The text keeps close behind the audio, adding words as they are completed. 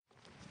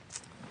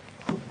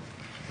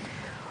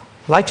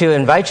I'd like to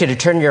invite you to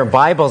turn your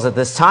Bibles at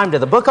this time to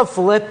the book of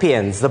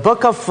Philippians,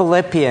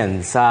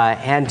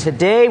 and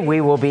today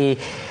we will be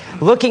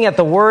looking at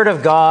the Word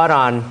of God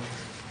on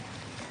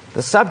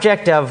the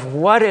subject of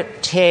what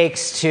it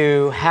takes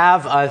to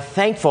have a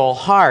thankful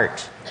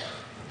heart.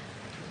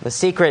 The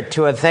secret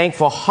to a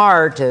thankful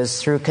heart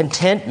is through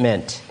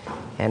contentment,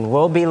 and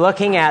we'll be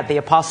looking at the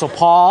Apostle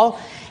Paul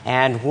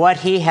and what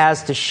he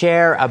has to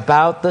share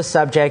about the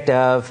subject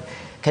of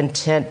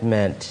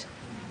contentment.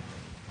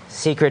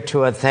 Secret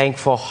to a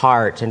thankful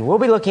heart. And we'll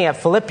be looking at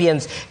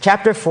Philippians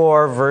chapter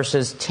 4,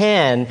 verses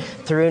 10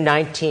 through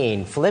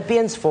 19.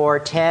 Philippians 4,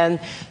 10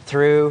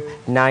 through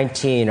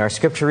 19. Our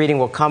scripture reading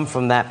will come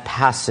from that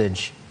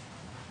passage.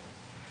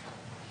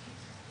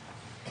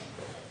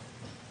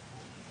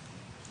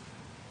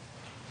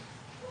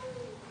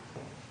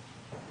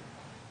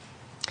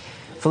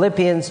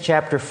 Philippians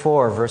chapter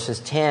 4,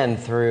 verses 10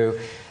 through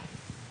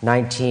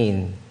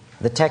 19.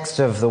 The text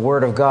of the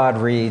Word of God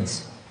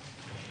reads,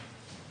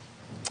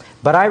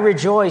 "But I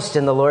rejoiced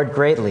in the Lord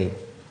greatly,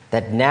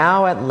 that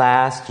now at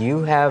last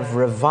you have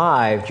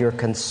revived your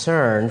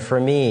concern for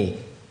me.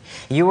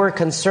 You were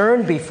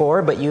concerned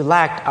before, but you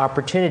lacked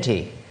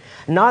opportunity.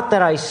 Not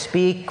that I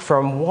speak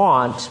from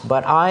want,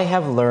 but I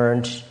have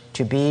learned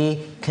to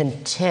be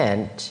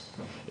content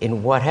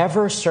in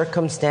whatever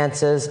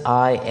circumstances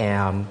I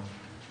am.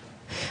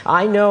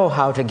 I know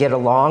how to get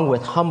along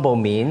with humble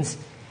means,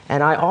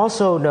 and I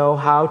also know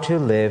how to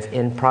live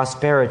in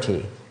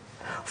prosperity.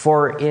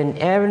 For in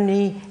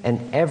any and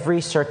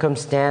every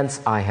circumstance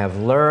I have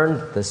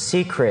learned the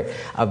secret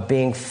of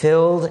being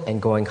filled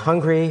and going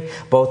hungry,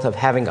 both of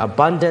having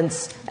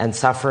abundance and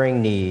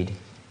suffering need.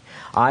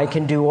 I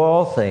can do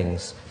all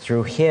things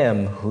through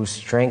him who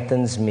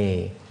strengthens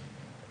me.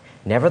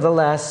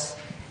 Nevertheless,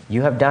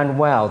 you have done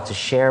well to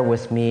share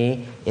with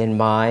me in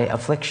my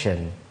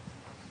affliction.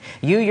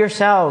 You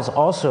yourselves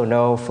also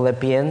know,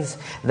 Philippians,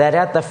 that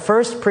at the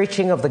first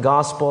preaching of the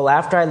gospel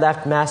after I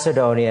left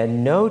Macedonia,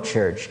 no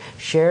church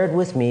shared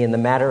with me in the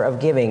matter of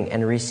giving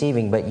and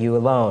receiving but you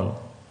alone.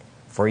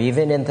 For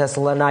even in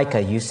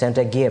Thessalonica you sent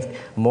a gift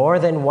more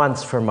than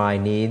once for my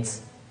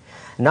needs.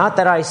 Not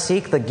that I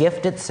seek the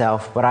gift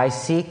itself, but I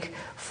seek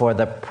for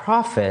the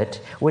profit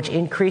which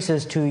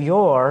increases to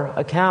your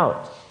account.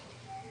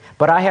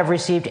 But I have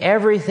received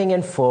everything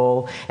in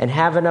full and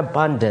have an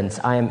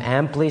abundance. I am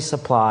amply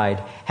supplied,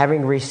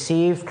 having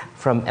received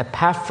from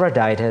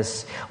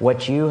Epaphroditus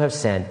what you have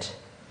sent,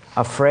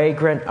 a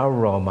fragrant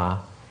aroma,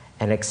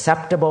 an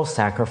acceptable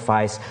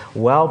sacrifice,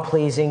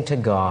 well-pleasing to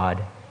God.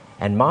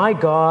 And my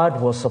God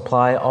will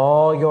supply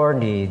all your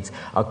needs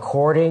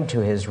according to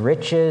his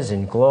riches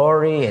and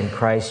glory in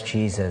Christ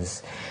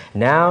Jesus.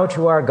 Now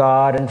to our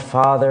God and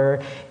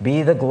Father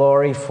be the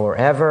glory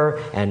forever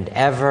and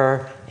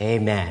ever.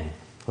 Amen."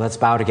 Let's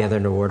bow together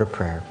in a word of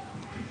prayer.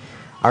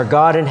 Our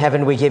God in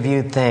heaven, we give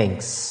you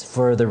thanks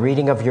for the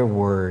reading of your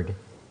word.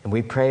 And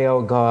we pray,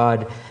 O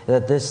God,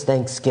 that this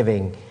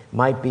Thanksgiving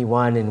might be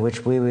one in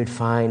which we would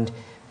find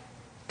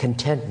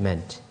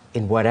contentment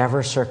in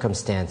whatever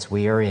circumstance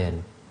we are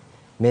in.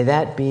 May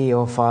that be,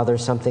 O Father,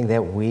 something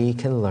that we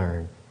can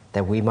learn,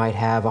 that we might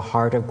have a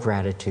heart of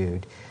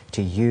gratitude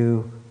to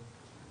you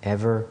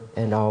ever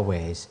and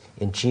always.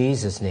 In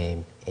Jesus'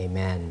 name,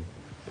 amen.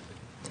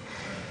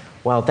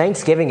 Well,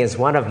 Thanksgiving is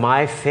one of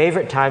my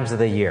favorite times of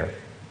the year.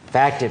 In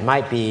fact, it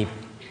might be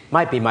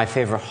my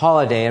favorite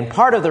holiday. And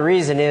part of the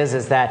reason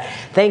is that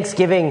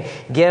Thanksgiving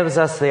gives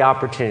us the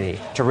opportunity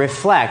to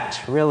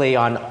reflect really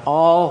on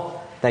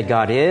all that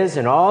God is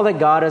and all that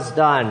God has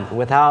done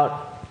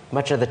without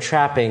much of the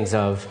trappings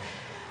of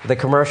the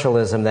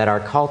commercialism that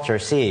our culture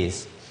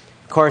sees.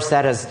 Of course,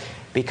 that has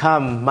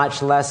become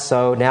much less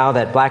so now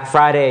that Black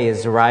Friday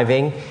is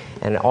arriving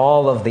and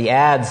all of the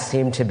ads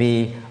seem to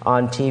be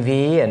on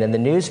TV and in the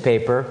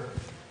newspaper.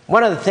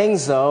 One of the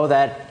things, though,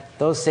 that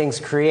those things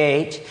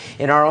create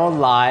in our own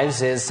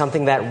lives is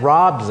something that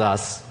robs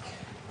us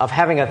of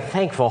having a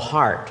thankful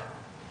heart.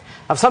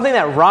 Of something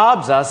that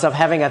robs us of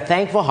having a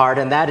thankful heart,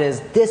 and that is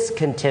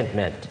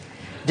discontentment.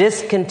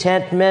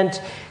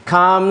 Discontentment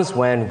comes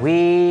when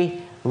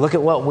we look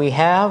at what we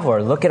have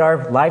or look at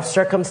our life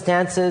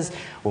circumstances,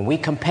 when we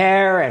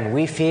compare and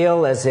we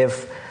feel as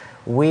if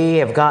we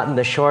have gotten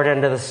the short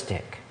end of the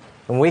stick.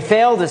 And we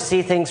fail to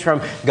see things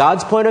from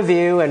God's point of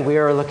view, and we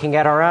are looking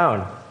at our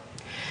own.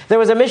 There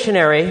was a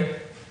missionary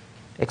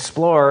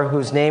explorer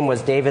whose name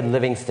was David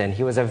Livingstone.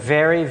 He was a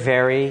very,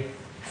 very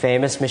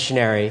famous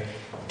missionary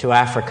to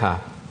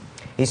Africa.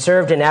 He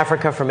served in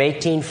Africa from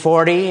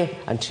 1840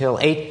 until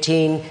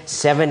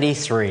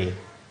 1873.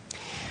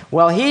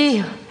 Well,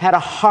 he had a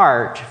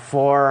heart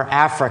for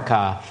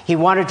Africa. He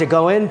wanted to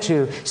go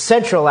into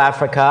Central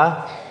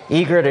Africa,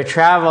 eager to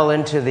travel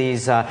into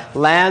these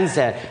lands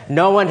that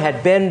no one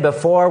had been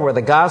before, where the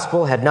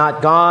gospel had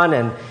not gone.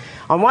 And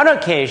on one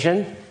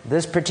occasion,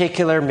 this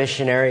particular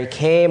missionary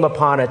came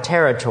upon a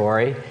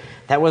territory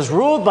that was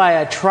ruled by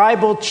a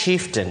tribal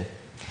chieftain.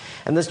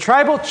 And this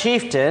tribal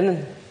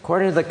chieftain,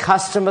 according to the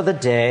custom of the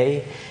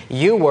day,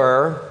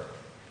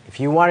 if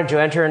you wanted to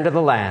enter into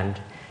the land,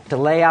 to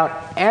lay out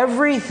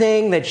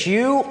everything that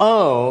you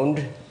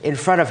owned in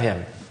front of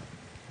him.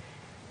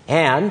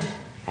 And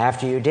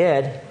after you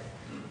did,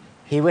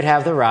 he would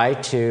have the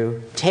right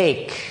to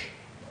take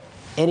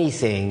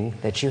anything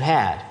that you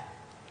had.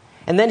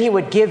 And then he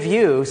would give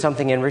you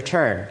something in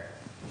return.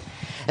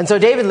 And so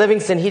David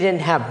Livingstone, he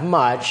didn't have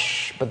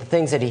much, but the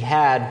things that he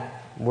had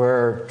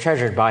were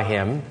treasured by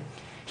him.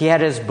 He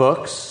had his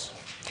books,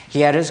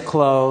 he had his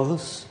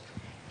clothes,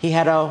 he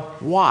had a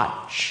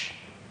watch,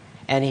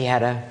 and he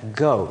had a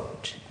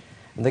goat.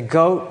 The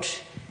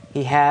goat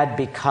he had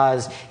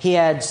because he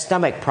had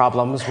stomach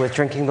problems with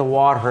drinking the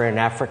water in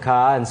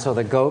Africa, and so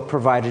the goat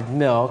provided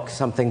milk,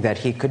 something that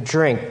he could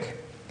drink.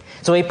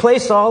 So he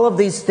placed all of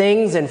these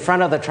things in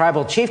front of the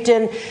tribal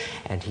chieftain,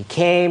 and he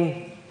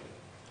came,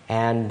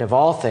 and of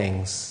all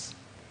things,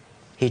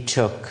 he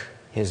took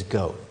his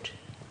goat.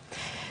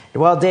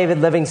 Well, David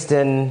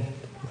Livingstone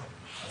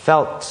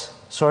felt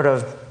sort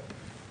of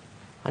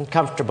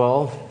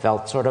uncomfortable,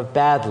 felt sort of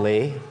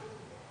badly,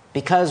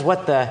 because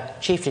what the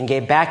chieftain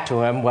gave back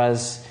to him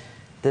was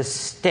this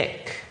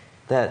stick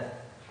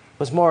that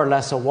was more or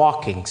less a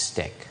walking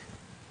stick.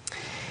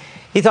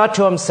 He thought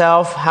to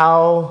himself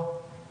how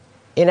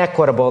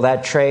inequitable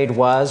that trade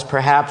was,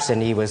 perhaps,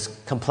 and he was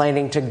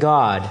complaining to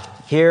God.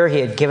 Here he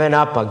had given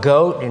up a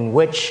goat in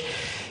which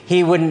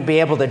he wouldn't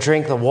be able to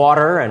drink the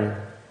water, and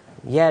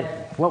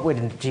yet what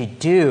would he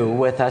do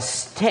with a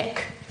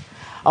stick?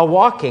 A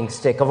walking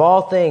stick, of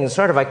all things,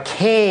 sort of a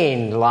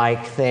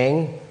cane-like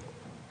thing.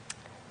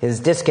 His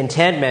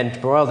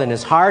discontentment boiled in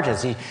his heart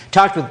as he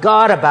talked with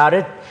God about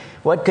it.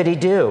 What could he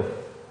do?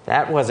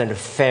 That wasn't a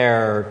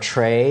fair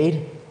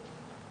trade.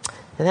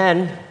 And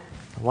then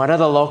one of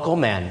the local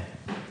men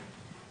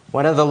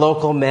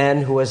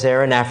who was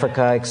there in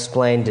Africa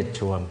explained it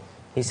to him.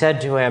 He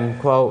said to him,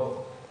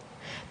 quote,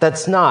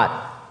 "That's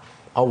not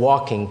a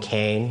walking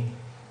cane.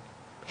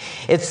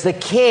 It's the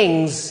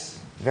king's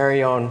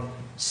very own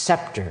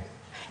scepter.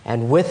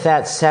 And with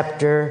that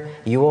scepter,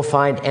 you will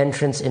find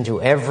entrance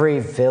into every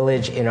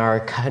village in our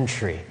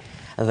country.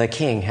 The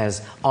king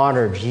has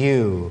honored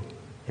you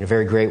in a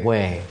very great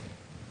way."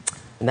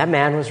 And that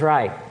man was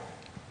right.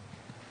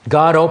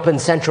 God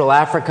opened Central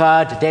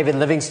Africa to David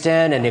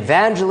Livingstone, and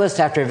evangelist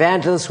after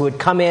evangelist would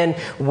come in,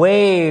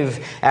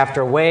 wave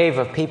after wave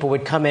of people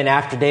would come in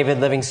after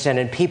David Livingstone,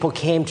 and people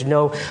came to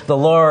know the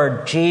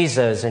Lord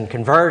Jesus, and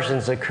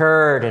conversions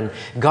occurred, and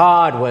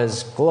God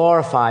was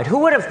glorified. Who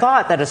would have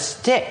thought that a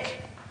stick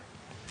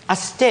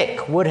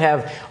would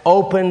have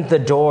opened the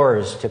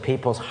doors to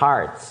people's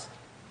hearts?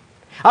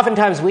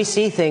 Oftentimes we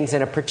see things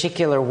in a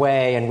particular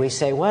way, and we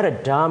say, what a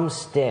dumb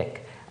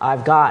stick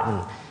I've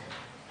gotten.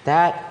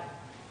 That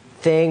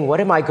thing, what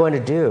am I going to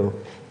do?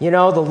 You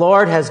know, the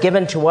Lord has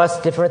given to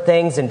us different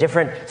things in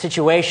different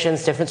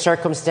situations, different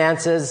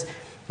circumstances,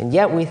 and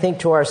yet we think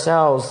to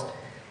ourselves,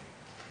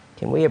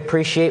 can we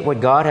appreciate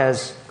what God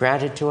has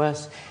granted to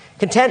us?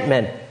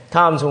 Contentment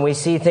comes when we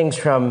see things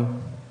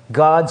from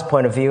God's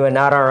point of view and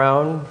not our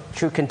own.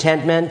 True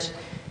contentment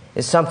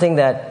is something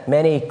that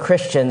many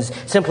Christians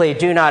simply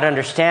do not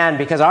understand,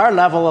 because our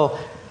level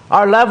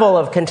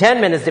of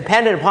contentment is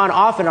dependent upon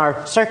often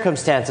our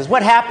circumstances.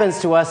 What happens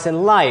to us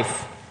in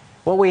life?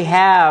 What we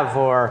have,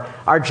 or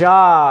our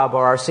job,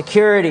 or our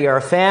security, or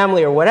our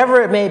family, or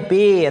whatever it may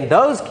be. And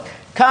those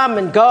come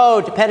and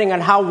go depending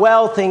on how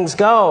well things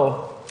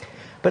go.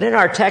 But in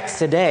our text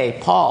today,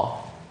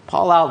 Paul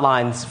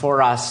outlines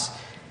for us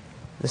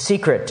the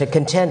secret to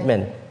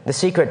contentment, the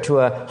secret to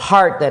a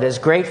heart that is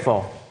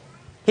grateful.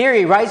 Here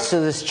he writes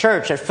to this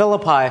church at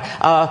Philippi,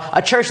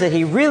 a church that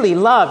he really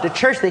loved, a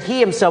church that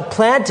he himself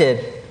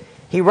planted.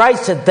 He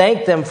writes to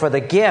thank them for the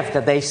gift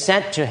that they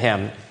sent to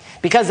him,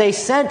 because they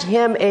sent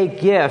him a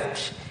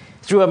gift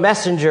through a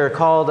messenger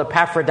called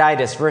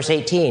Epaphroditus, verse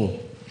 18.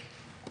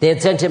 They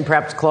had sent him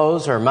perhaps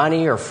clothes or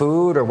money or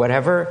food or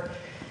whatever.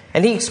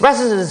 And he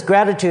expresses his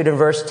gratitude in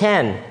verse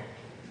 10.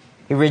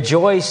 He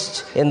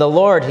rejoiced in the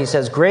Lord, he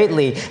says,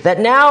 greatly, that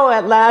now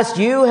at last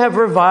you have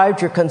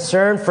revived your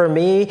concern for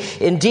me.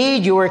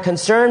 Indeed, you were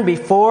concerned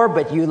before,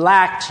 but you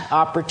lacked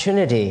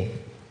opportunity.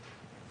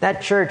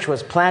 That church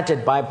was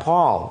planted by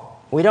Paul.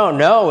 We don't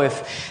know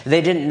if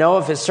they didn't know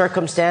of his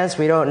circumstance.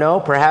 We don't know.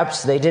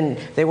 Perhaps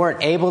they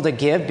weren't able to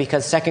give,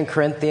 because 2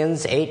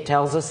 Corinthians 8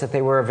 tells us that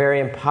they were a very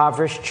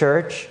impoverished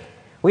church.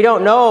 We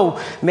don't know.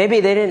 Maybe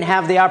they didn't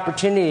have the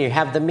opportunity,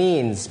 have the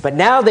means. But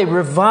now they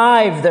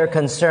revived their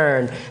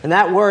concern. And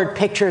that word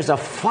pictures a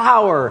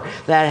flower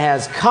that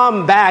has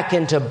come back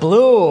into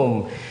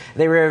bloom.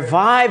 They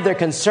revived their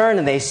concern,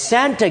 and they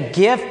sent a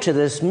gift to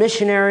this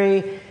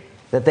missionary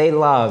that they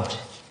loved.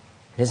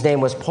 His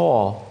name was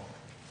Paul.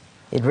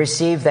 He'd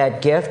received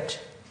that gift,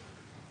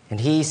 and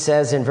he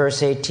says in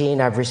verse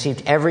 18, I've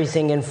received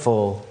everything in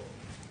full.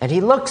 And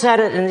he looks at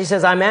it and he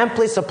says, I'm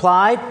amply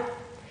supplied,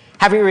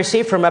 having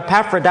received from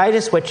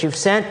Epaphroditus what you've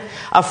sent,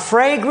 a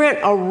fragrant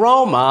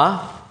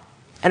aroma,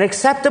 an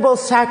acceptable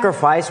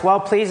sacrifice, well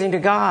pleasing to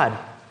God.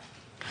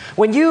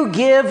 When you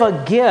give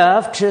a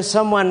gift to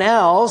someone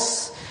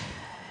else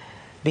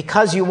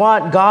because you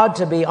want God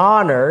to be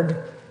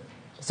honored,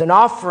 it's an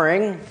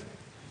offering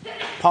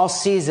Paul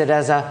sees it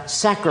as a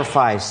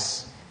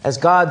sacrifice, as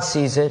God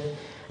sees it,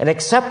 an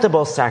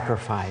acceptable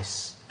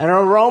sacrifice, an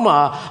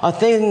aroma, a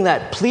thing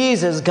that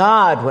pleases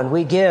God when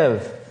we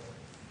give.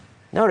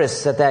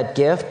 Notice that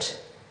gift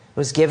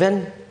was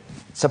given,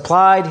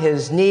 supplied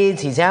his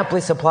needs, he's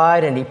amply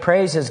supplied, and he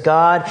praises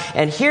God.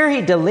 And here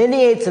he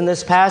delineates in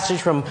this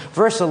passage from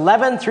verse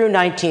 11 through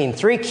 19,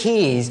 3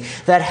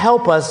 keys that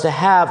help us to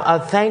have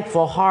a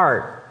thankful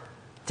heart,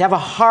 to have a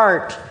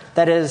heart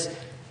that is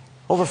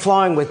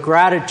overflowing with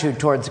gratitude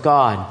towards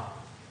God.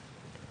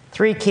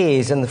 3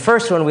 keys, and the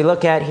first one we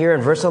look at here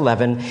in verse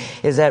 11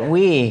 is that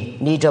we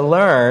need to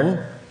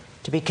learn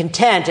to be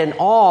content in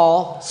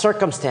all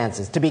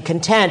circumstances. To be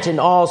content in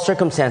all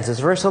circumstances.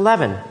 Verse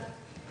 11.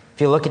 If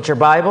you look at your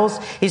Bibles,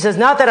 he says,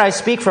 "Not that I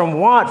speak from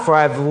want, for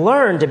I've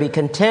learned to be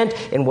content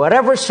in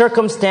whatever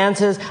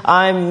circumstances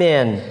I'm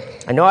in.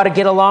 I know how to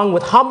get along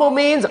with humble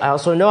means. I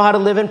also know how to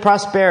live in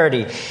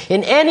prosperity.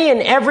 In any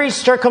and every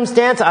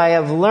circumstance, I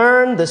have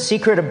learned the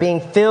secret of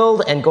being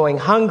filled and going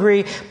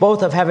hungry,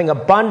 both of having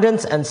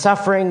abundance and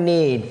suffering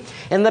need."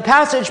 In the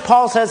passage,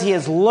 Paul says he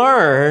has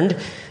learned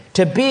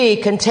to be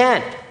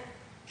content.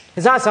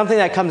 It's not something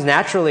that comes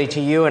naturally to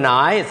you and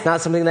I. It's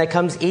not something that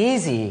comes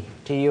easy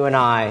to you and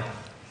I.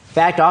 In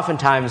fact,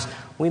 oftentimes,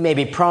 we may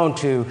be prone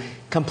to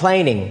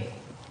complaining,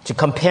 to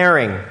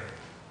comparing,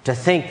 to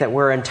think that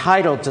we're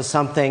entitled to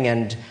something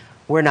and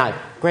we're not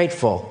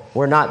grateful,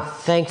 we're not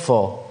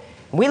thankful.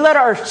 We let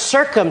our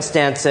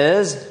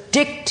circumstances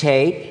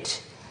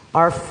dictate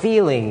our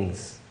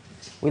feelings.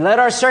 We let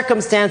our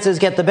circumstances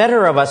get the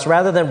better of us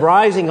rather than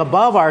rising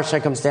above our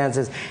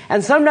circumstances.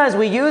 And sometimes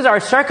we use our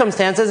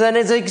circumstances as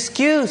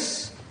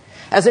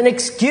an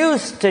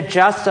excuse to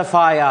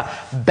justify a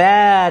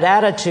bad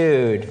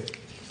attitude.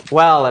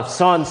 Well, if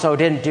so-and-so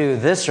didn't do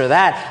this or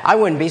that, I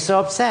wouldn't be so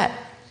upset.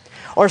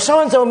 Or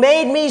so-and-so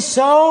made me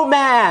so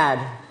mad.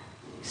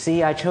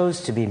 See, I chose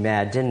to be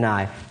mad, didn't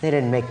I? They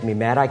didn't make me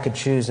mad. I could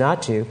choose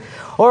not to.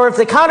 Or if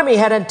the economy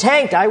hadn't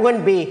tanked, I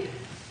wouldn't be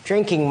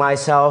drinking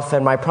myself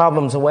and my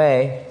problems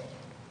away.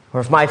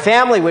 Or if my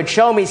family would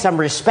show me some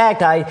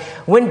respect, I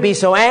wouldn't be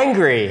so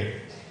angry.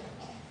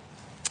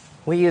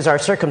 We use our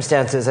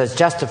circumstances as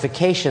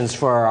justifications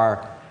for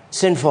our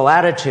sinful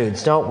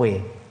attitudes, don't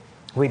we?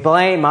 We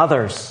blame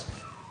others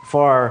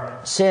for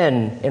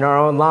sin in our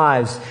own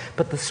lives.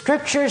 But the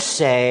scriptures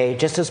say,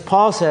 just as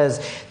Paul says,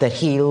 that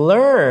he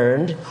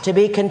learned to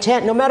be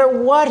content no matter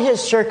what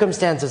his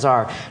circumstances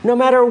are, no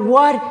matter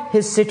what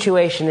his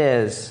situation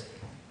is.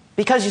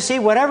 Because you see,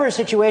 whatever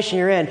situation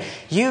you're in,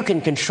 you can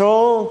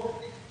control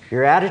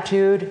your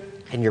attitude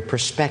and your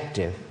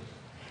perspective.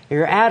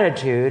 Your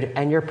attitude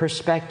and your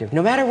perspective.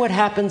 No matter what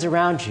happens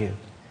around you,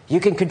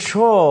 you can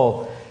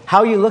control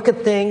how you look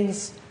at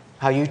things,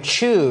 how you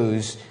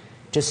choose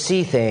to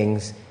see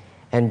things,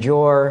 and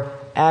your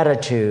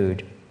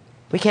attitude.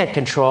 We can't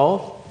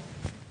control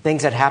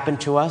things that happen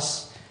to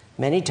us.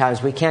 Many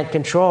times we can't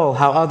control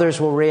how others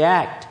will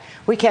react.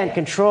 We can't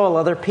control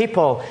other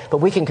people, but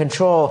we can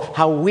control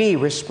how we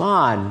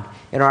respond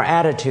in our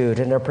attitude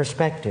and our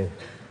perspective.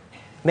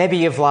 Maybe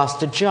you've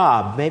lost a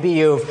job. Maybe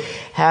you've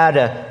had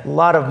a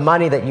lot of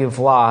money that you've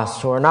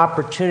lost, or an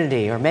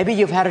opportunity, or maybe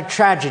you've had a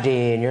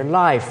tragedy in your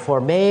life,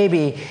 or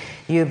maybe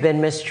you've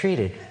been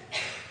mistreated.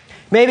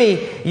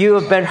 Maybe you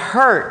have been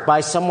hurt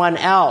by someone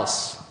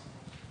else.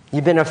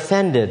 You've been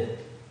offended.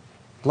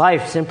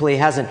 Life simply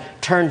hasn't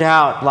turned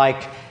out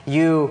like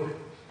you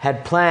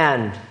had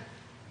planned.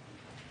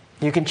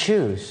 You can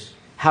choose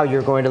how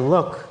you're going to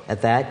look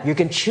at that. You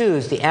can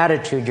choose the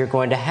attitude you're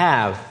going to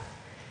have.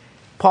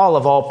 Paul,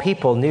 of all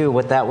people, knew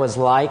what that was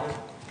like.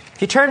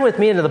 If you turn with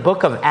me into the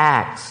book of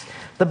Acts,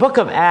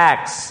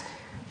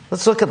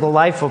 let's look at the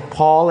life of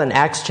Paul in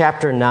Acts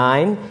chapter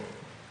 9.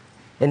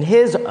 In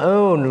his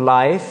own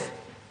life,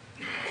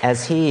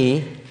 as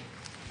he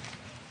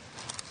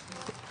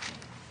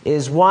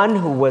is one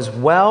who was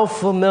well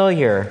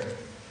familiar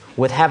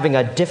with having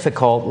a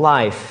difficult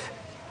life.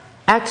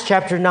 Acts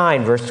chapter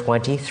 9, verse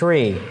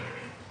 23.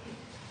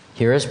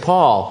 Here is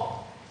Paul.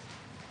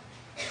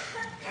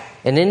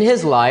 And in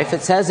his life,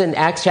 it says in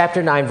Acts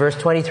chapter 9, verse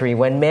 23,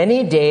 when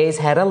many days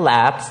had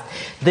elapsed,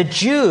 the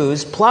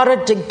Jews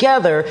plotted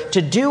together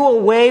to do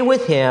away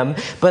with him,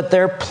 but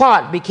their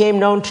plot became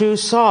known to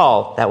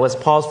Saul. That was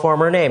Paul's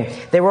former name.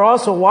 They were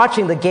also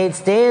watching the gates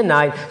day and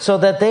night so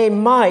that they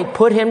might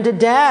put him to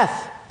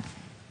death.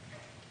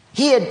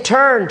 He had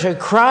turned to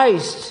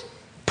Christ.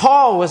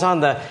 Paul was on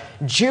the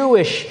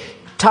Jewish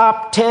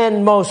top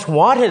 10 most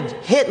wanted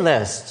hit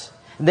list.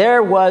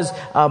 There was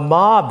a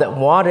mob that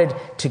wanted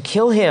to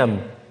kill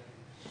him.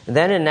 And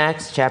then in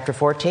Acts chapter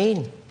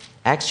 14,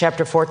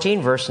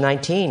 verse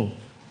 19.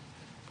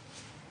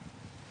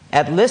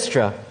 At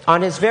Lystra,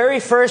 on his very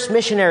first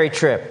missionary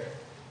trip,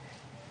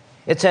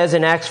 it says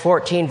in Acts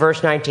 14,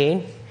 verse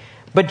 19,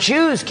 but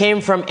Jews came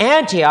from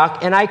Antioch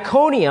and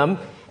Iconium,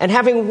 and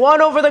having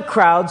won over the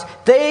crowds,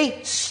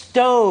 they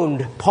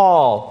stoned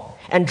Paul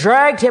and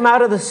dragged him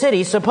out of the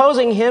city,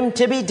 supposing him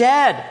to be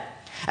dead.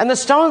 And the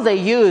stones they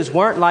used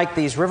weren't like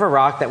these river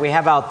rock that we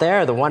have out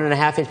there, the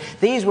 1.5 inch.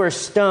 These were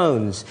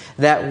stones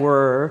that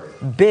were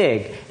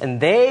big. And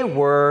they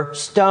were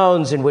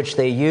stones in which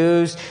they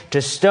used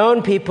to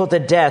stone people to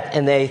death.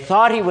 And they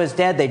thought he was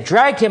dead. They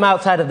dragged him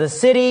outside of the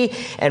city.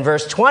 And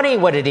verse 20,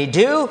 what did he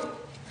do?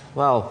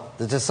 Well,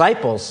 the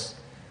disciples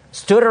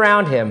stood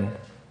around him,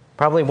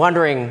 probably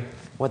wondering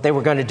what they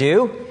were going to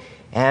do.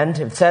 And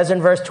it says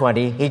in verse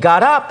 20, he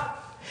got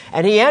up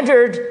and he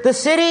entered the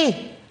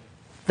city.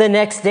 The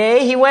next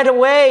day, he went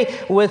away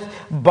with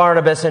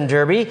Barnabas and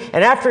Derbe,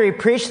 and after he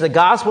preached the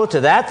gospel to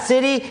that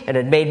city and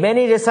had made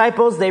many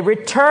disciples, they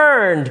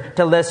returned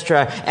to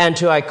Lystra and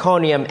to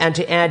Iconium and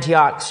to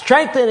Antioch,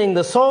 strengthening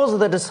the souls of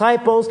the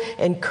disciples,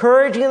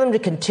 encouraging them to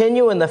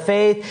continue in the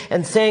faith,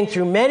 and saying,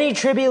 through many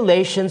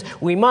tribulations,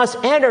 we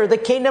must enter the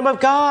kingdom of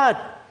God.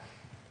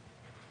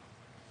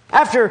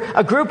 After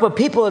a group of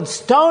people had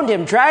stoned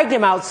him, dragged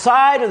him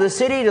outside of the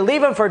city to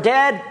leave him for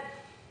dead,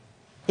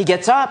 he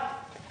gets up.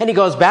 And he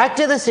goes back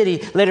to the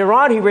city. Later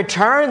on, he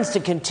returns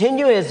to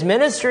continue his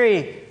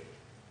ministry.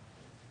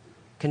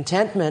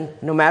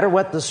 Contentment, no matter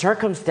what the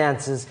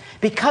circumstances,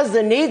 because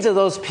the needs of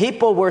those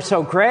people were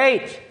so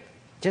great,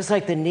 just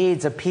like the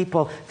needs of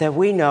people that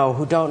we know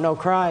who don't know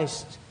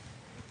Christ.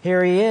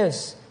 Here he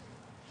is.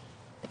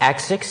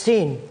 Acts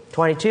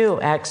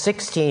 16:22. Acts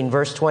 16,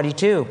 verse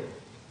 22.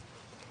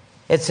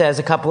 It says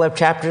a couple of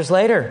chapters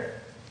later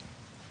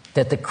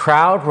that the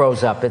crowd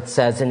rose up, it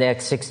says in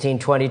Acts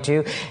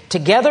 16:22,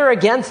 together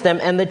against them,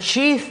 and the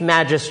chief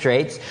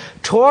magistrates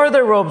tore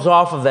their robes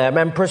off of them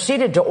and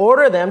proceeded to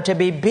order them to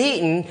be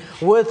beaten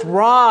with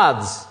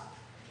rods.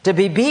 To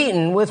be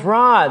beaten with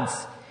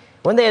rods.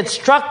 When they had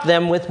struck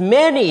them with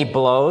many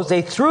blows,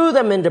 they threw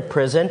them into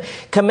prison,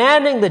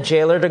 commanding the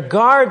jailer to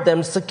guard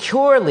them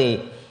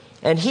securely.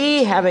 And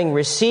he, having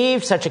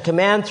received such a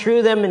command,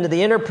 threw them into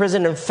the inner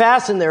prison and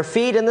fastened their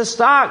feet in the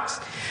stocks.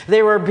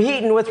 They were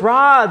beaten with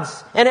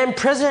rods and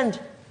imprisoned.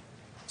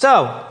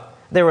 So,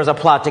 there was a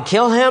plot to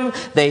kill him.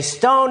 They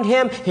stoned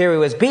him. Here he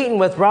was beaten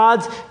with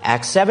rods.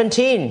 Acts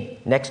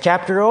 17, next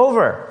chapter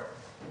over.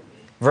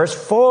 Verse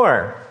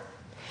 4.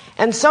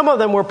 And some of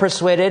them were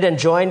persuaded and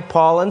joined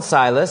Paul and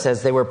Silas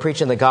as they were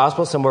preaching the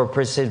gospel. Some were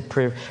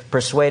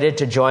persuaded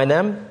to join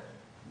them.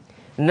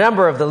 A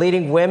number of the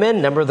leading women,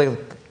 a number of the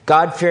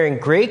God-fearing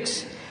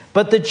Greeks,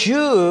 but the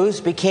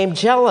Jews became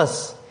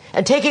jealous,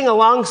 and taking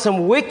along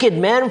some wicked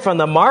men from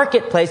the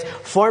marketplace,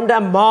 formed a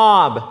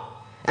mob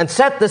and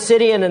set the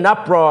city in an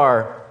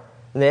uproar.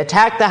 And they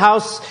attacked the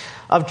house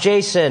of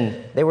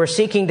Jason. They were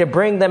seeking to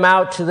bring them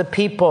out to the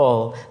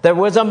people. There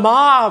was a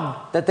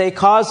mob that they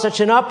caused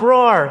such an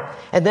uproar.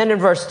 And then in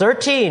verse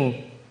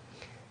 13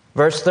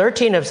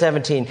 of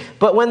 17,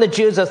 but when the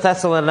Jews of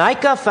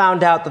Thessalonica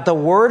found out that the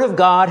word of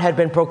God had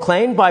been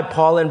proclaimed by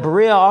Paul in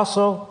Berea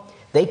also,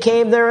 they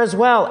came there as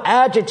well,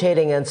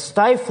 agitating and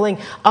stifling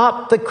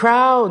up the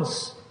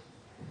crowds.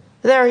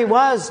 There he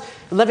was,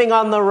 living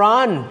on the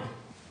run.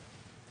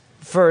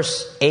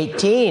 Verse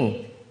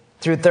 18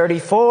 through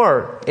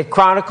 34, it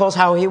chronicles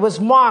how he was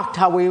mocked,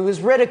 how he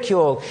was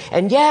ridiculed.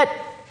 And yet,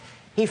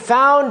 he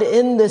found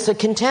in this a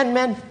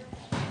contentment.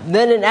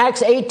 Then in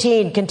Acts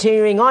 18,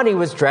 continuing on, he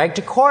was dragged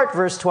to court,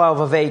 verse 12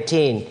 of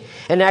 18.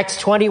 In Acts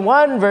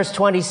 21, verse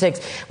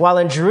 26, while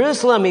in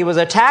Jerusalem, he was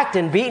attacked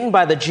and beaten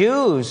by the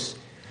Jews.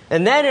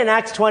 And then in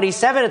Acts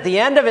 27, at the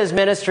end of his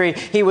ministry,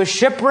 he was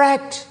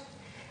shipwrecked.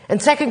 And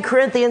 2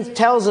 Corinthians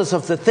tells us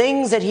of the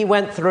things that he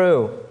went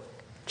through.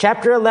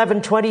 Chapter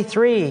 11,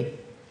 23.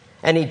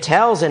 And he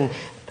tells and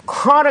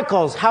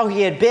chronicles how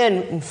he had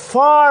been in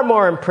far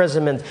more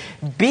imprisonments,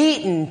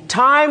 beaten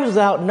times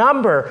without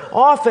number,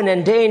 often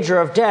in danger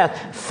of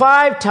death.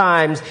 5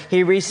 times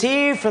he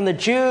received from the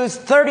Jews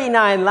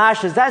 39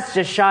 lashes. That's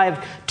just shy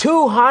of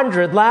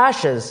 200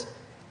 lashes.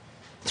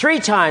 3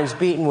 times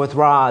beaten with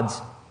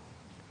rods.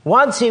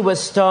 Once he was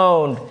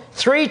stoned.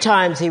 3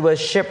 times he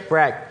was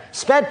shipwrecked.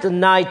 Spent the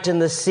night in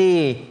the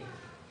sea.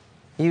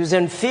 He was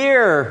in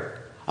fear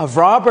of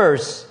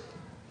robbers,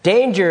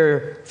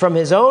 danger from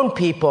his own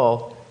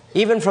people,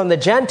 even from the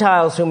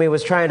Gentiles whom he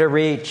was trying to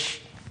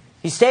reach.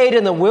 He stayed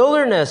in the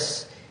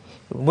wilderness,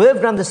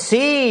 lived on the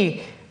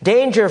sea,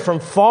 danger from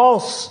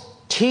false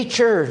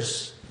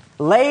teachers,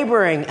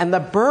 laboring, and the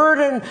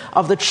burden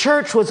of the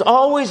church was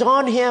always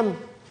on him.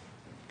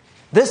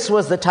 This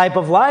was the type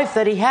of life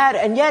that he had.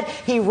 And yet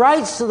he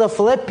writes to the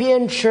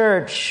Philippian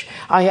church,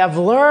 I have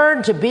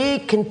learned to be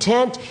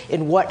content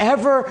in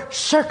whatever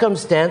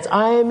circumstance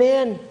I am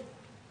in.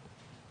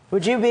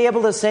 Would you be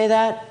able to say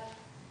that?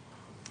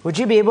 Would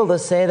you be able to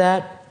say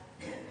that?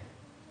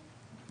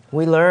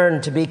 We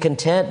learn to be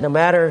content no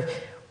matter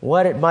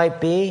what it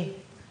might be.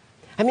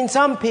 I mean,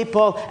 some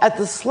people at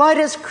the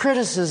slightest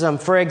criticism,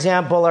 for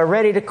example, are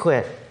ready to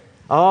quit.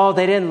 Oh,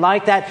 they didn't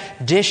like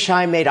that dish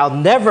I made. I'll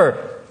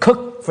never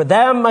cook for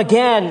them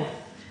again.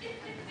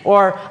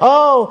 Or,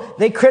 oh,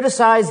 they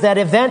criticized that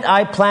event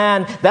I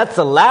planned. That's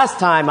the last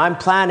time I'm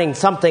planning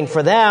something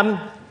for them.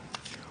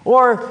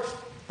 Or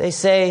they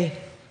say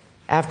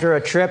after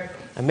a trip,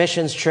 a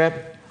missions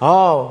trip,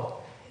 oh,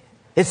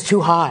 it's too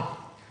hot.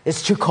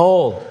 It's too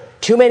cold.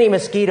 too many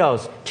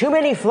mosquitoes, too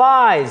many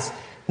flies,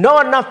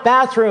 not enough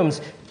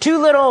bathrooms, too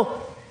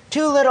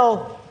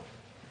little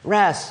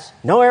rest,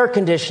 no air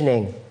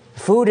conditioning,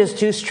 food is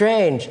too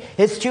strange,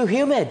 it's too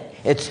humid,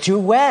 it's too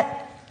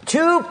wet,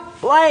 too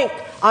blank,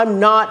 I'm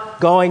not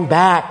going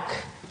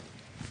back.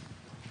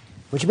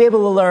 Would you be able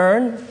to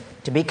learn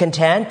to be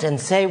content and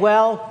say,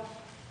 well,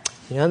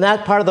 in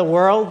that part of the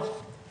world,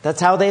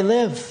 that's how they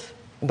live.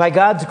 And by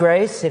God's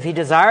grace, if He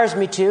desires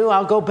me to,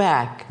 I'll go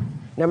back,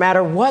 no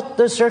matter what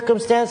the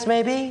circumstance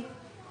may be?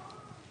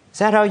 Is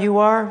that how you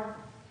are?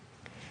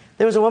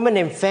 There was a woman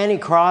named Fanny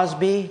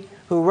Crosby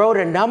who wrote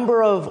a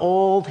number of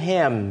old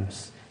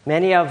hymns.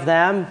 Many of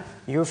them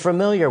you're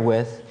familiar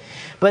with.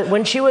 But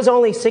when she was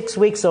only 6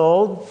 weeks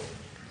old,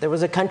 there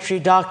was a country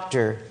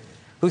doctor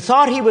who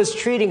thought he was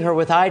treating her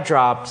with eye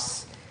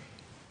drops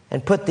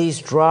and put these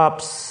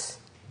drops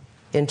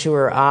into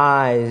her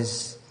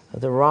eyes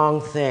of the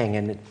wrong thing,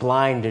 and it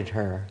blinded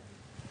her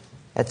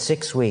at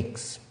 6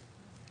 weeks.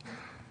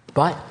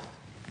 But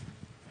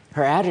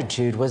her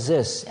attitude was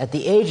this. At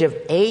the age of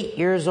 8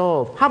 years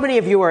old, how many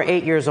of you are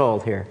 8 years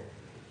old here?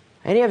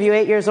 Any of you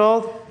 8 years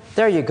old?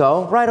 There you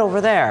go, right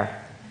over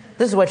there.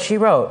 This is what she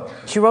wrote.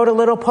 She wrote a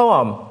little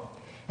poem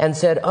and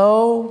said,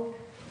 "Oh,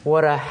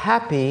 what a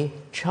happy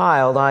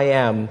child I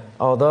am,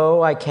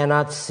 although I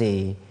cannot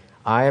see.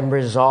 I am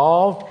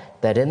resolved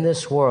that in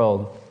this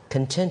world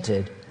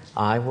contented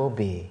I will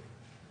be."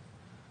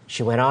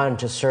 She went on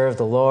to serve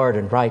the Lord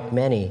and write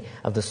many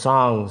of the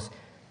songs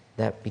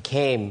that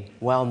became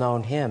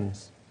well-known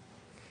hymns.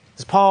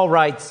 As Paul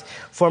writes,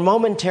 "For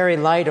momentary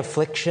light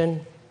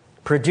affliction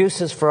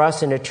produces for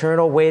us an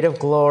eternal weight of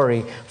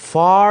glory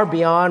far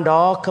beyond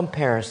all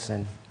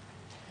comparison."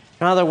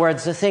 In other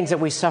words, the things that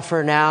we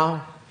suffer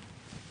now,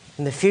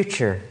 in the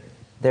future,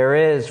 there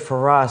is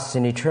for us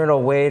an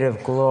eternal weight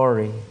of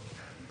glory.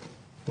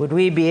 Would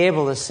we be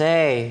able to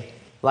say,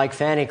 like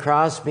Fanny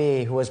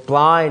Crosby, who was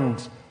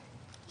blind,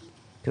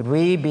 could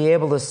we be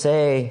able to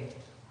say,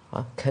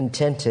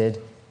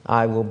 "Contented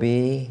I will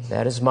be,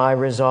 that is my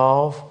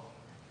resolve"?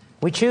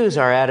 We choose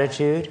our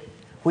attitude.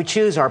 We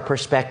choose our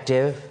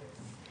perspective.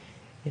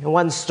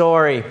 One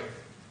story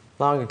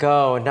long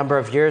ago, a number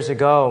of years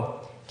ago,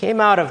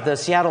 came out of the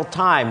Seattle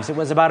Times. It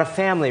was about a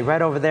family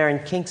right over there in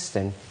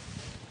Kingston.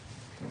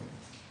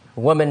 A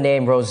woman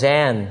named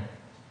Roseanne.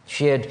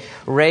 She had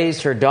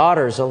raised her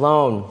daughters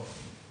alone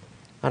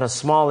on a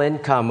small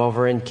income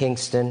over in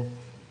Kingston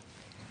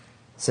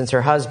since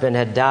her husband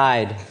had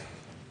died.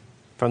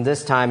 From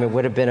this time, it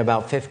would have been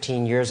about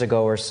 15 years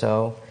ago or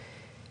so.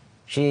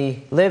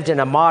 She lived in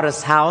a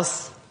modest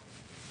house,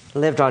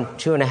 lived on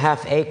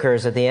 2.5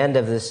 acres at the end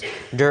of this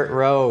dirt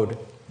road,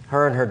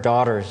 her and her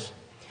daughters.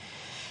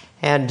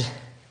 And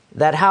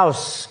that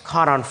house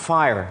caught on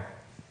fire.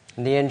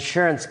 And the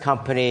insurance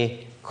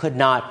company could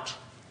not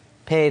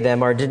pay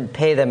them or didn't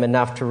pay them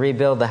enough to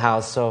rebuild the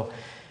house. So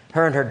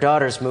her and her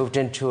daughters moved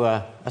into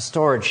a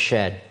storage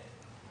shed.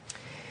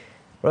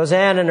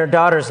 Roseanne and her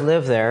daughters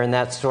lived there in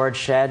that storage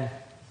shed.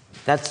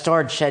 That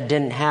storage shed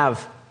didn't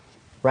have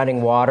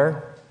running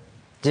water,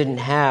 didn't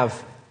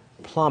have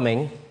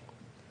plumbing.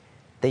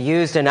 They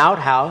used an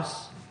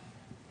outhouse.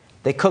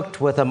 They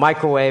cooked with a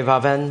microwave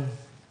oven.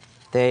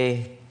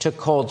 They took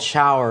cold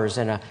showers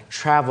in a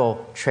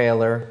travel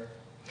trailer.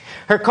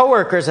 Her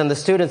coworkers and the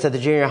students at the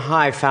junior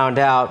high found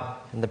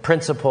out, and the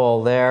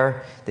principal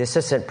there, the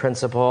assistant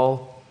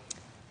principal,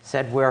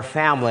 said, "We're a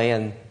family,"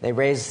 and they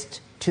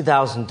raised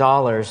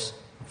 $2,000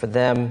 for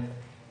them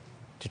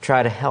to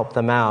try to help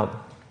them out.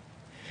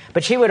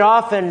 But she would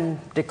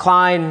often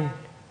decline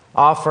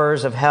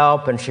offers of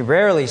help, and she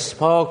rarely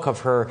spoke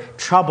of her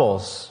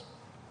troubles.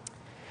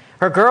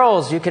 Her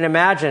girls, you can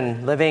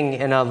imagine, living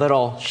in a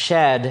little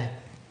shed.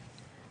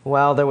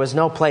 Well, there was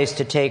no place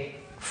to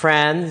take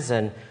friends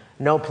and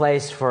no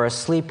place for a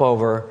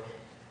sleepover.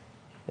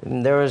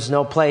 And there was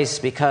no place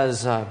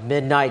because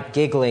midnight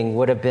giggling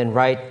would have been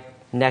right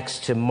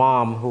next to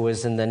Mom, who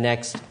was in the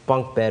next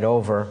bunk bed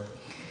over.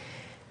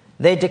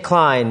 They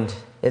declined,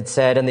 it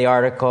said in the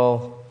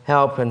article,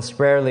 help and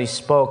rarely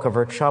spoke of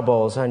her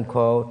troubles,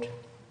 unquote.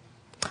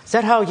 Is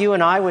that how you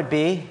and I would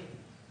be?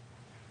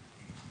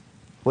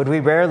 Would we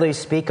rarely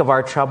speak of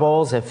our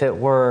troubles if it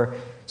were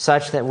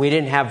such that we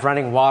didn't have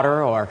running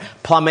water or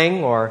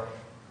plumbing or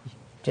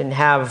didn't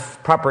have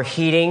proper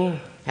heating,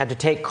 had to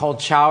take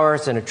cold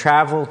showers in a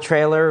travel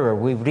trailer, or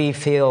would we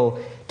feel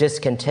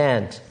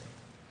discontent?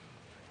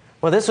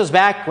 Well, this was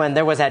back when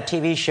there was that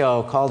TV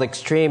show called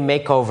Extreme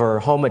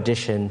Makeover Home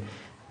Edition.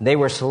 They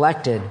were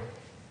selected.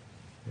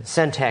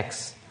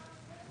 Centex,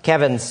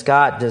 Kevin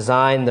Scott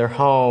designed their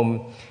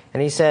home,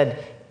 and he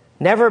said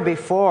never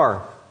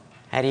before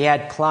had he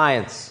had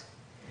clients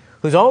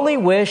whose only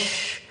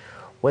wish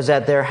was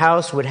that their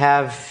house would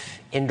have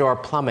indoor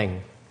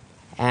plumbing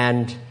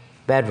and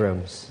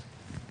bedrooms.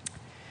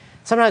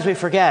 Sometimes we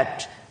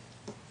forget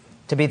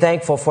to be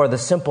thankful for the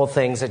simple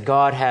things that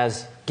God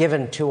has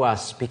given to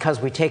us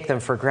because we take them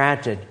for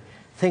granted.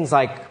 Things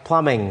like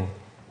plumbing,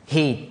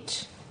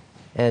 heat,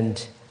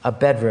 and a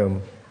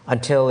bedroom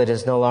until it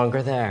is no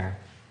longer there.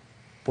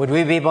 Would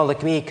we be able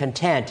to be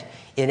content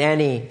in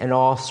any and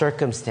all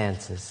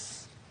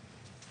circumstances.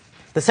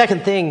 The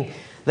second thing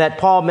that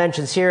Paul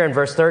mentions here in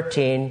verse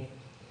 13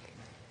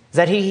 is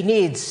that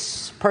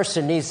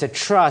person needs to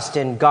trust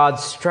in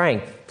God's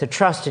strength,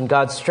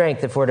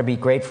 if we're to be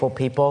grateful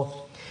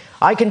people.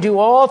 I can do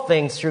all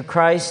things through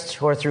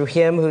Christ or through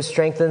him who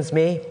strengthens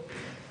me.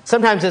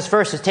 Sometimes this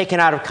verse is taken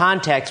out of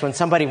context when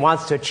somebody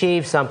wants to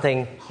achieve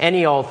something,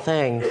 any old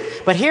thing.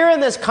 But here in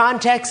this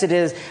context, it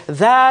is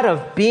that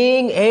of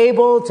being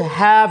able to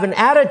have an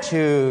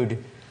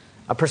attitude,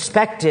 a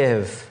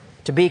perspective,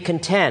 to be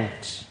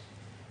content.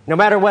 No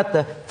matter what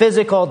the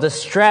physical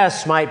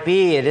distress might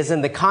be, it is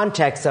in the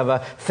context of a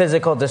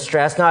physical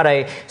distress, not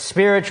a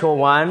spiritual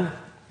one.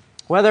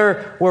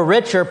 Whether we're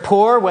rich or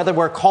poor, whether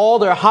we're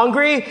cold or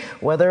hungry,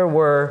 whether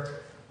we're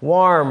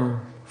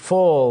warm,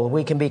 full,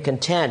 we can be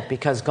content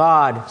because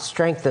God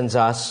strengthens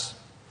us.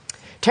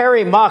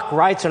 Terry Muck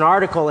writes an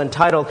article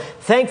entitled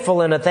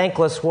 "Thankful in a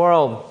Thankless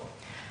World."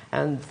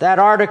 And that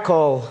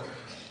article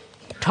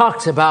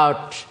talks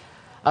about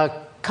a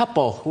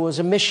couple who was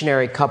a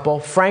missionary couple,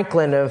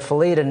 Franklin and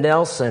Felita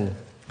Nelson.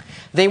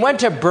 They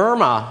went to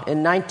Burma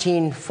in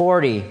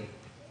 1940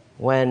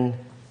 when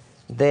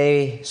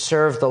they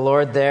served the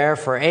Lord there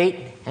for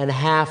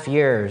 8.5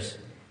 years.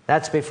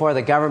 That's before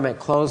the government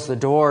closed the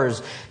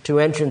doors to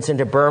entrance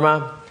into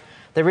Burma.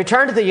 They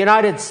returned to the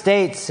United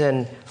States,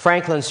 and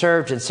Franklin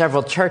served in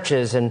several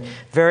churches and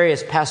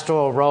various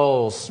pastoral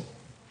roles.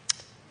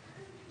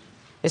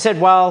 They said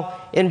while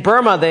in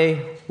Burma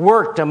they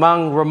worked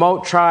among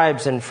remote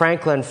tribes, and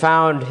Franklin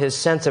found his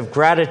sense of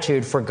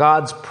gratitude for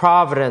God's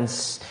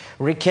providence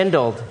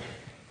rekindled.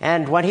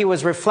 And when he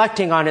was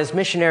reflecting on his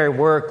missionary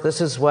work,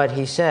 this is what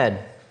he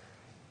said.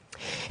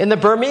 In the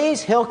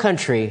Burmese hill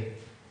country,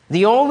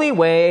 the only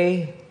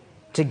way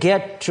to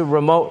get to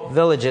remote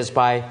villages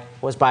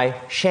was by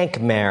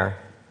shankmare.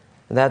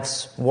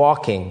 That's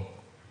walking.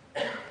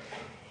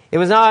 It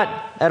was not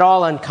at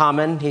all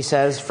uncommon, he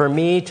says, for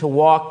me to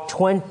walk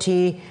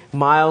 20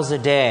 miles a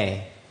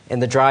day in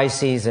the dry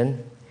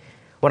season.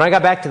 When I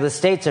got back to the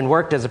States and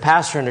worked as a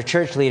pastor and a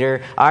church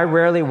leader, I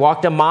rarely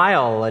walked a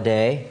mile a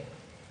day.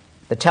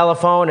 The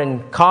telephone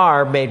and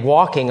car made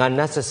walking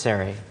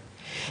unnecessary.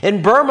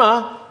 In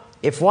Burma,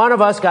 if one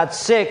of us got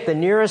sick, the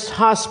nearest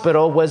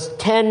hospital was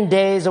 10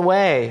 days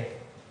away.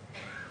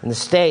 In the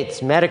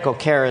States, medical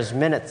care is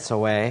minutes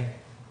away.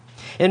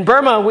 In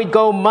Burma, we'd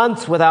go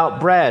months without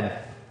bread.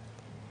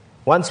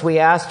 Once we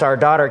asked our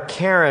daughter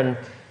Karen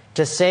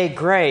to say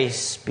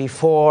grace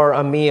before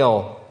a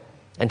meal,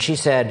 and she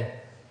said,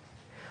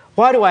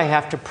 "Why do I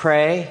have to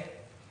pray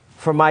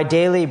for my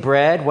daily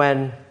bread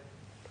when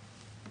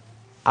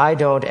I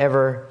don't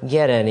ever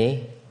get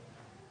any?"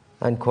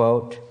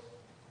 Unquote.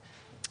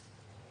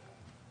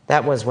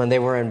 That was when they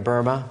were in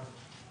Burma.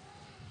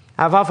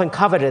 I've often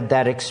coveted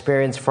that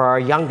experience for our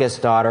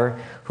youngest daughter,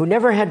 who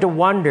never had to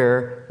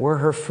wonder where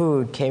her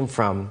food came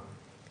from.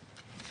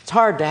 It's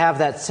hard to have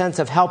that sense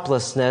of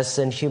helplessness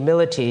and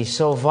humility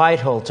so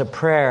vital to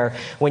prayer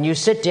when you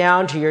sit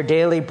down to your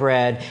daily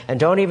bread and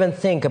don't even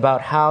think about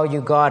how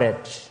you got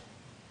it.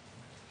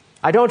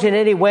 I don't in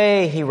any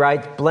way, he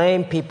writes,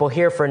 blame people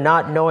here for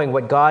not knowing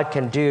what God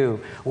can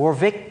do. We're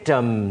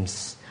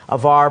victims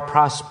of our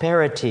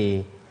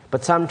prosperity.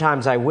 But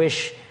sometimes I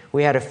wish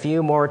we had a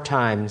few more hard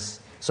times,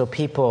 so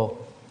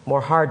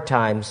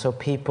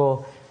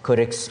people could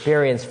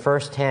experience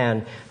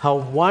firsthand how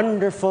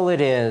wonderful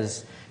it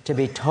is to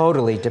be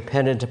totally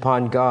dependent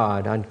upon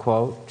God,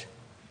 unquote.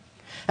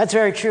 That's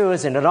very true,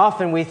 isn't it?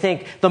 Often we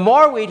think the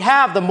more we'd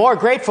have, the more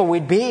grateful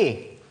we'd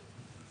be.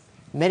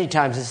 Many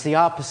times it's the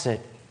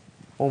opposite.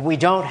 When we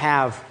don't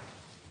have,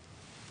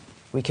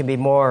 we can be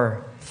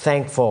more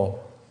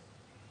thankful,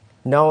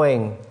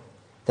 knowing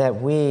that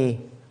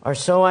we are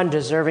so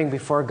undeserving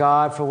before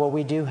God for what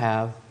we do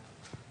have.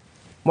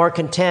 More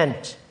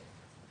content.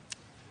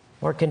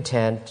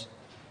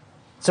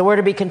 So we're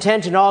to be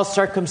content in all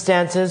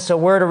circumstances. So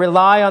we're to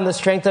rely on the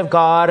strength of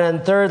God.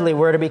 And thirdly,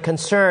 we're to be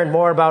concerned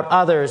more about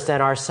others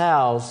than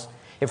ourselves.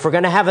 If we're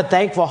going to have a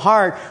thankful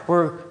heart,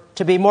 we're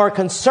to be more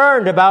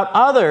concerned about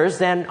others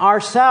than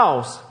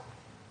ourselves.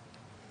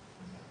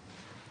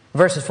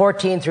 Verses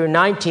 14 through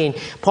 19,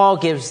 Paul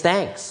gives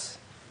thanks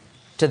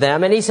to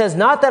them. And he says,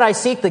 "Not that I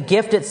seek the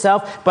gift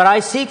itself, but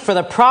I seek for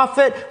the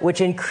profit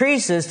which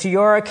increases to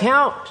your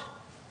account.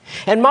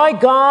 And my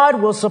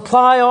God will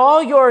supply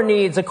all your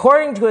needs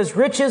according to his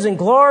riches and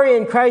glory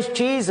in Christ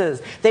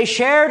Jesus." They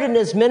shared in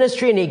his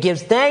ministry, and he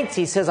gives thanks.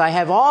 He says, "I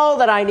have all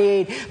that I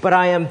need, but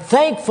I am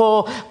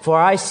thankful, for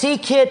I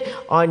seek it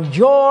on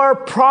your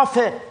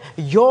profit,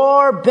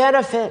 your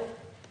benefit."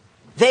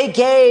 They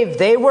gave,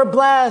 they were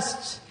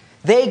blessed.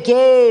 They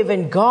gave,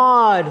 and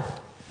God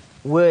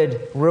would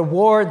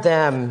reward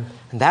them.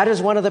 And that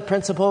is one of the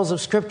principles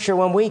of Scripture.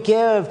 When we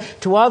give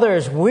to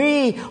others,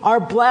 we are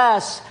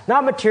blessed,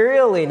 not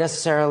materially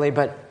necessarily,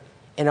 but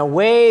in a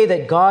way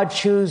that God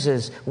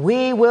chooses.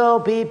 We will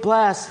be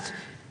blessed,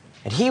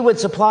 and he would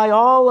supply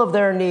all of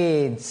their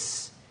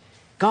needs.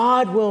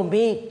 God will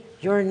meet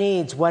your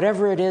needs,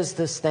 whatever it is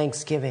this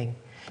Thanksgiving.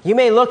 You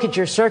may look at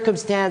your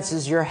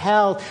circumstances, your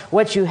health,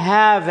 what you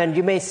have, and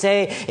you may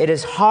say it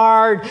is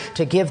hard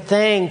to give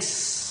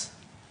thanks.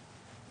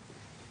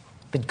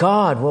 But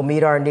God will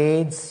meet our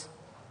needs.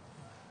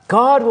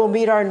 God will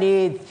meet our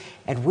needs,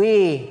 and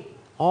we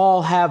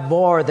all have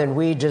more than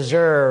we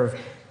deserve.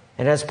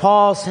 And as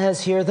Paul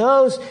says here,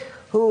 those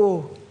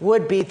who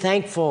would be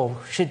thankful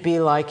should be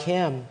like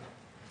him,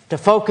 to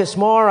focus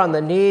more on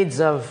the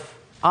needs of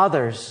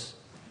others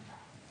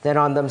than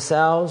on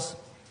themselves.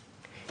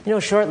 You know,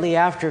 shortly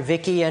after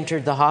Vicky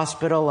entered the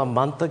hospital a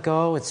month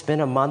ago, it's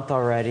been a month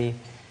already,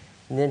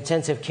 in the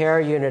intensive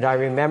care unit, I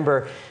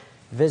remember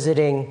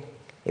visiting.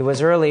 It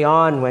was early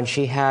on when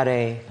she had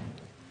a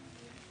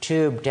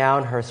tube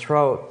down her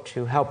throat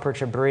to help her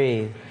to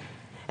breathe.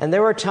 And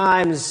there were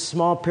times,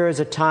 small periods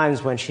of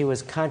times, when she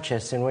was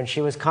conscious. And when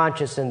she was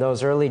conscious in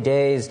those early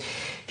days,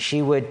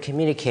 she would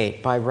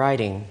communicate by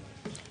writing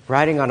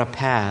on a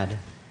pad.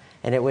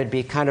 And it would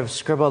be kind of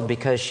scribbled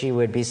because she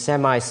would be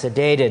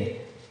semi-sedated.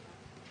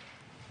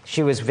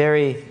 She was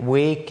very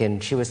weak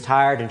and she was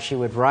tired, and she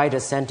would write a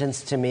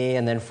sentence to me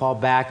and then fall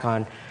back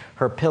on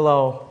her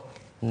pillow,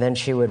 and then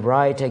she would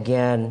write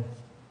again.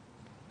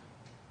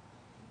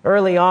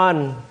 Early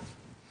on,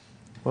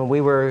 when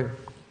we were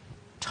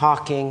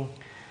talking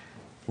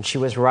and she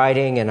was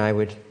writing and I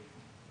would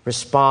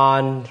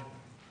respond,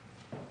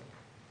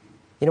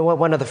 you know what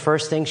one of the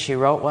first things she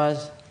wrote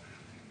was?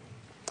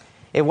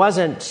 It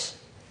wasn't,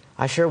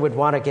 "I sure would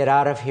want to get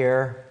out of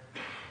here,"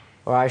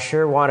 or "I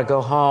sure want to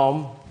go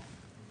home,"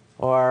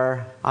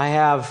 or "I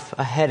have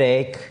a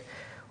headache,"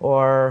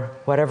 or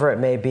whatever it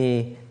may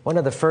be. One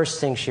of the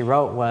first things she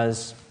wrote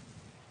was,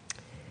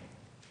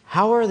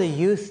 "How are the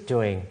youth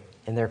doing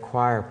in their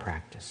choir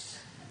practice?"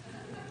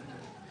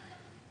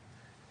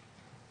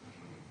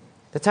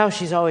 That's how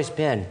she's always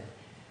been.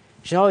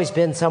 She's always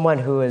been someone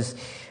who is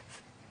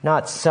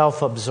not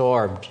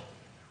self-absorbed,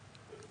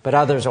 but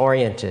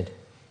others-oriented.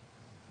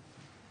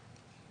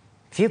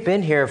 If you've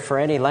been here for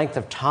any length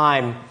of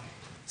time,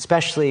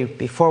 especially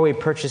before we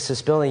purchased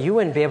this building, you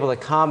wouldn't be able to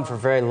come for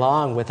very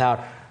long without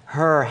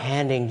her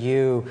handing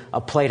you a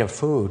plate of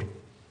food.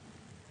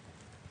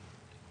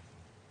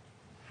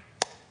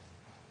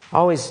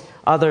 Always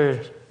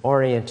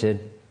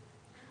other-oriented.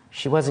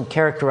 She wasn't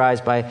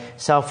characterized by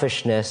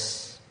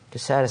selfishness,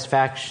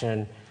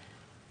 dissatisfaction.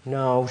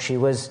 No, she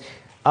was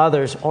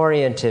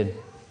others-oriented.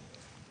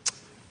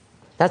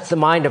 That's the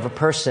mind of a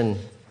person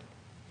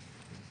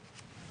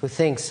who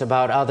thinks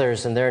about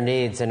others and their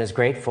needs and is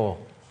grateful.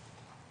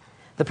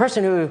 The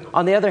person who,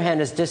 on the other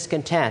hand, is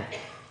discontent,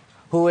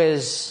 who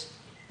is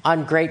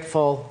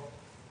ungrateful,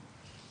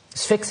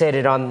 is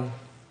fixated on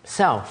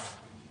self,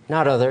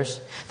 not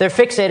others. They're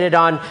fixated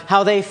on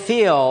how they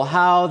feel,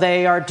 how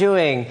they are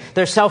doing.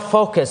 They're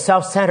self-focused,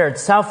 self-centered,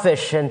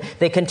 selfish, and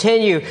they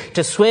continue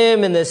to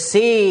swim in the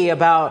sea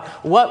about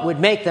what would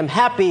make them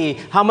happy,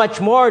 how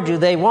much more do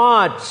they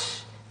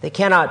want. They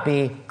cannot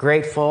be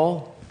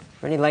grateful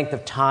for any length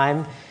of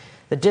time.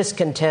 The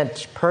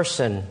discontent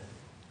person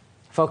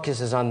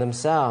focuses on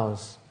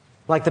themselves,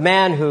 like the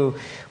man who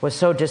was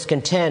so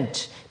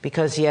discontent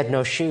because he had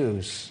no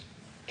shoes.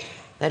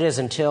 That is,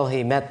 until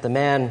he met the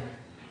man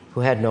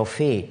who had no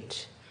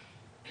feet.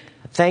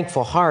 A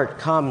thankful heart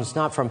comes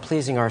not from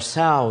pleasing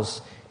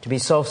ourselves, to be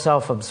so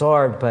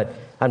self-absorbed, but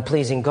on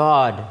pleasing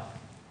God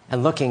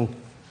and looking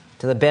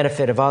to the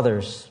benefit of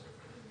others.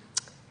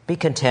 Be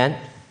content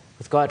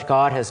with what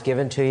God has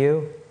given to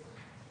you.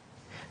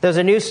 There's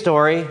a news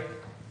story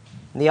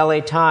in the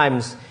LA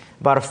Times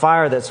about a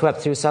fire that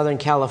swept through Southern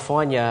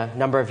California a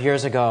number of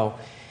years ago.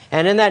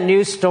 And in that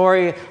news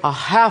story,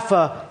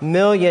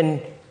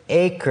 500,000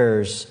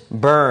 acres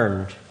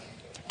burned,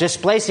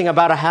 displacing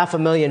about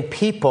 500,000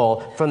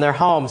 people from their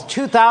homes.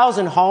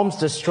 2,000 homes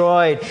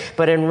destroyed.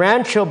 But in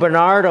Rancho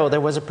Bernardo, there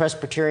was a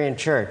Presbyterian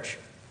church.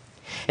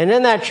 And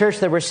in that church,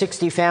 there were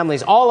 60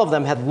 families. All of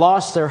them had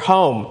lost their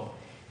home.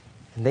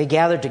 And they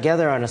gathered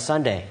together on a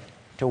Sunday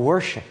to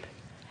worship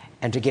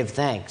and to give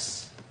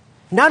thanks.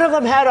 None of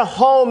them had a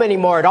home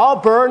anymore. It all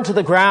burned to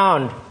the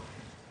ground.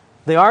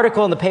 The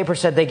article in the paper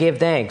said they gave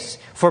thanks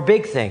for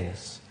big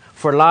things,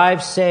 for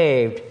lives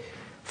saved,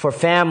 for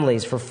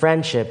families, for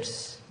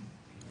friendships.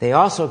 They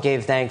also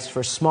gave thanks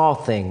for small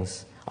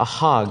things, a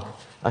hug,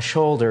 a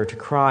shoulder to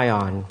cry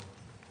on.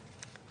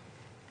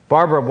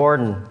 Barbara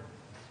Borden,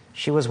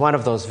 she was one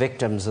of those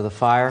victims of the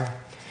fire.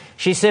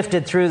 She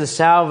sifted through the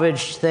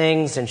salvaged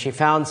things and she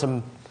found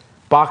some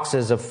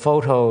boxes of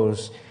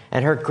photos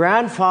and her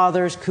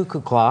grandfather's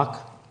cuckoo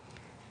clock.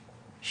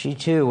 She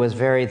too was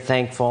very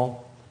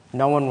thankful.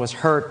 No one was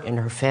hurt in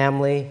her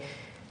family,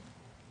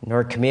 in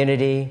her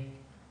community.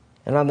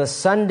 And on the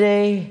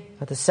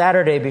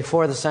Saturday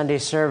before the Sunday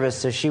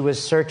service, as she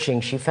was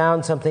searching, she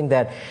found something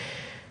that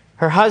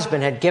her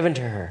husband had given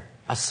to her,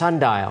 a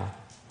sundial.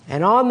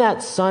 And on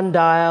that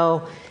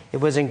sundial, it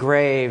was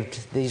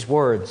engraved these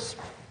words,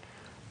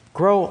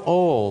 "Grow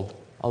old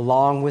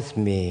along with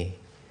me.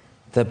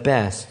 The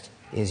best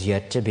is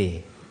yet to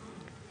be."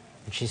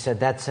 And she said,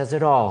 that says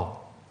it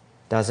all,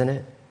 doesn't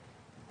it?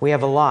 We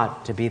have a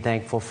lot to be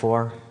thankful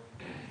for.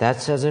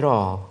 That says it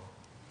all.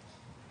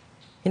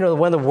 You know,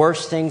 one of the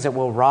worst things that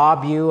will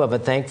rob you of a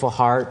thankful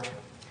heart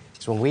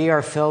is when we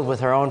are filled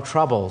with our own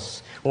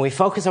troubles, when we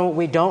focus on what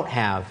we don't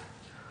have,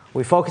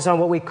 we focus on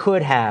what we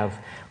could have,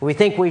 we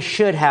think we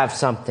should have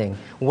something.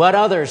 What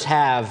others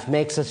have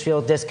makes us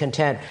feel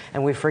discontent,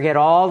 and we forget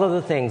all of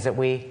the things that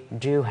we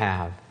do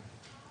have.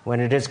 When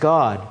it is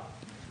God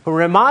who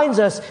reminds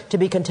us to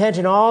be content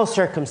in all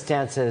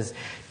circumstances,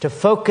 to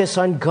focus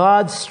on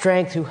God's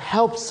strength, who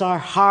helps our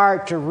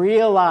heart to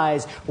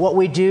realize what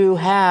we do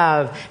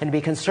have and to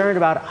be concerned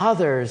about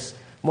others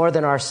more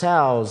than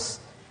ourselves,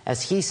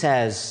 as he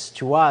says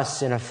to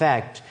us, in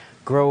effect,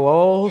 grow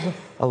old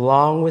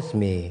along with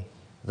me.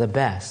 The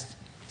best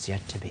is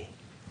yet to be.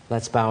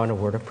 Let's bow in a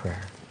word of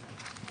prayer.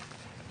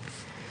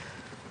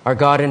 Our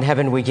God in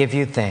heaven, we give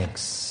you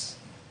thanks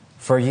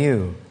for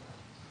you,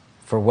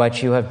 for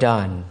what you have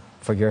done,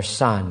 for your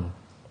Son,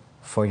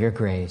 for your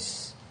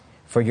grace,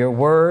 for your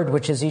word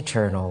which is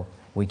eternal.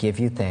 We give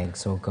you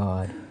thanks, O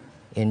God.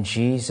 In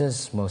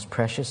Jesus' most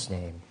precious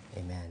name,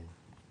 amen.